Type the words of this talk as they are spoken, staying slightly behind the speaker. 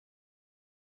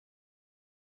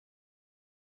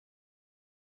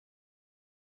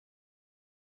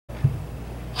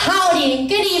Howdy,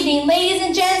 good evening, ladies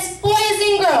and gents, boys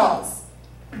and girls.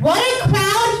 What a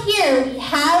crowd here we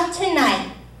have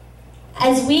tonight.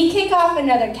 As we kick off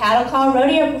another cattle call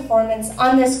rodeo performance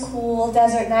on this cool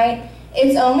desert night,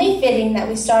 it's only fitting that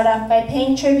we start off by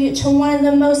paying tribute to one of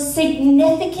the most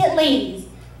significant ladies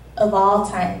of all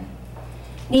time.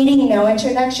 Needing no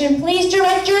introduction, please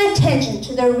direct your attention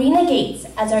to the arena gates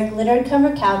as our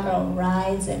glitter-covered cowgirl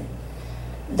rides in.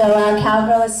 Though our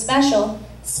cowgirl is special,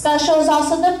 special is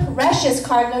also the precious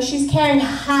cargo she's carrying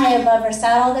high above her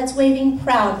saddle that's waving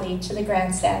proudly to the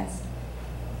grandstands.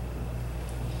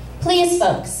 Please,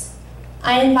 folks,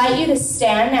 I invite you to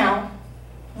stand now,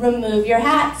 remove your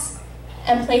hats,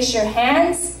 and place your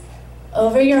hands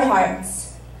over your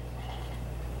hearts.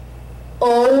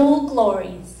 Oh,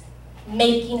 glories,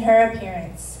 making her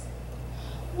appearance.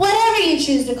 Whatever you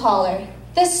choose to call her,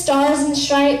 the Stars and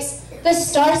Stripes, the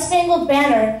Star-Spangled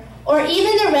Banner, or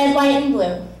even the red, white, and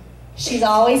blue. She's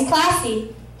always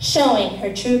classy, showing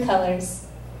her true colors.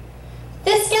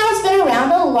 This gal's been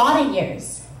around a lot of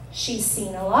years. She's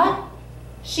seen a lot.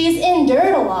 She's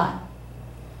endured a lot.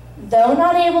 Though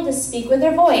not able to speak with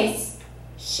her voice,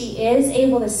 she is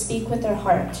able to speak with her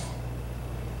heart.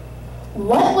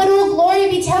 What would Old Glory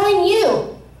be telling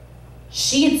you?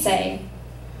 She'd say,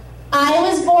 I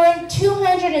was born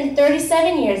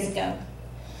 237 years ago.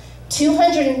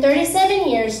 237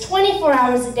 years, 24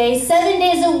 hours a day, 7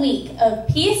 days a week of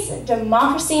peace,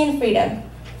 democracy, and freedom.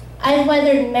 I've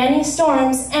weathered many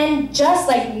storms, and just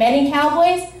like many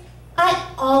cowboys,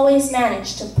 I always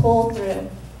managed to pull through.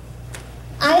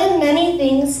 I am many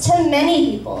things to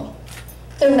many people.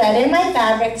 The red in my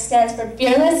fabric stands for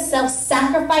fearless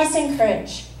self-sacrifice and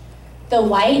courage. The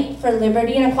white for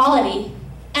liberty and equality.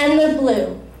 And the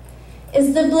blue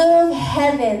is the blue of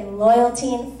heaven,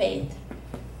 loyalty, and faith.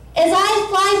 As I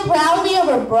fly proudly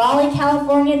over Brawley,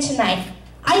 California tonight,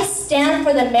 I stand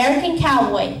for the American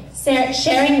cowboy,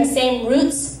 sharing the same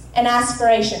roots and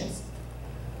aspirations.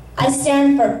 I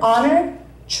stand for honor,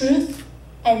 truth,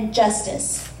 and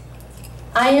justice.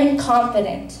 I am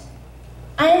confident.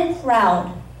 I am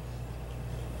proud.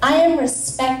 I am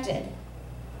respected.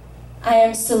 I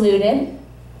am saluted.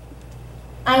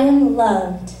 I am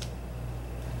loved.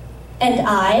 And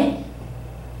I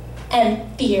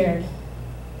am feared.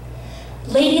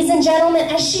 Ladies and gentlemen,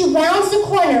 as she rounds the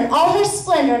corner in all her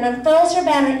splendor and unfurls her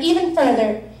banner even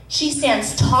further, she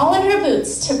stands tall in her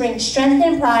boots to bring strength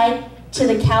and pride to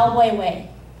the cowboy way.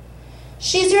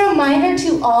 She's a reminder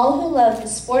to all who love the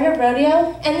sport of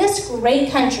rodeo and this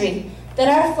great country that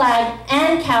our flag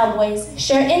and cowboys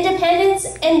share independence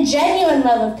and genuine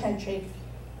love of country.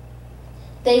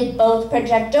 They both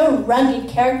project a rugged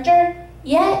character,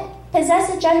 yet possess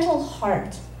a gentle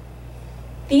heart.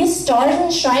 These Stars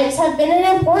and Stripes have been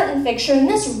an important fixture in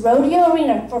this rodeo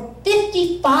arena for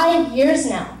 55 years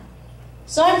now.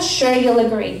 So I'm sure you'll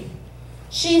agree.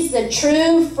 She's the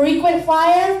true frequent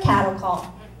flyer of cattle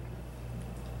call.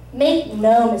 Make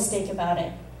no mistake about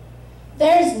it.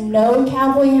 There's no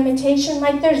cowboy imitation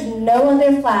like there's no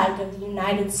other flag of the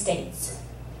United States.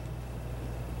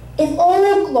 If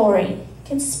Old Glory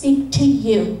could speak to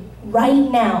you right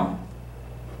now,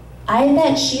 I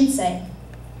bet she'd say,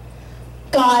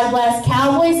 God bless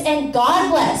cowboys and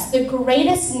God bless the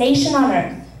greatest nation on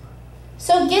earth.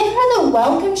 So give her the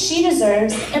welcome she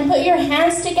deserves and put your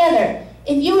hands together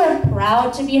if you are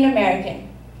proud to be an American,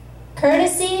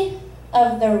 courtesy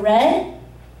of the red,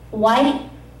 white,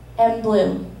 and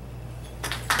blue.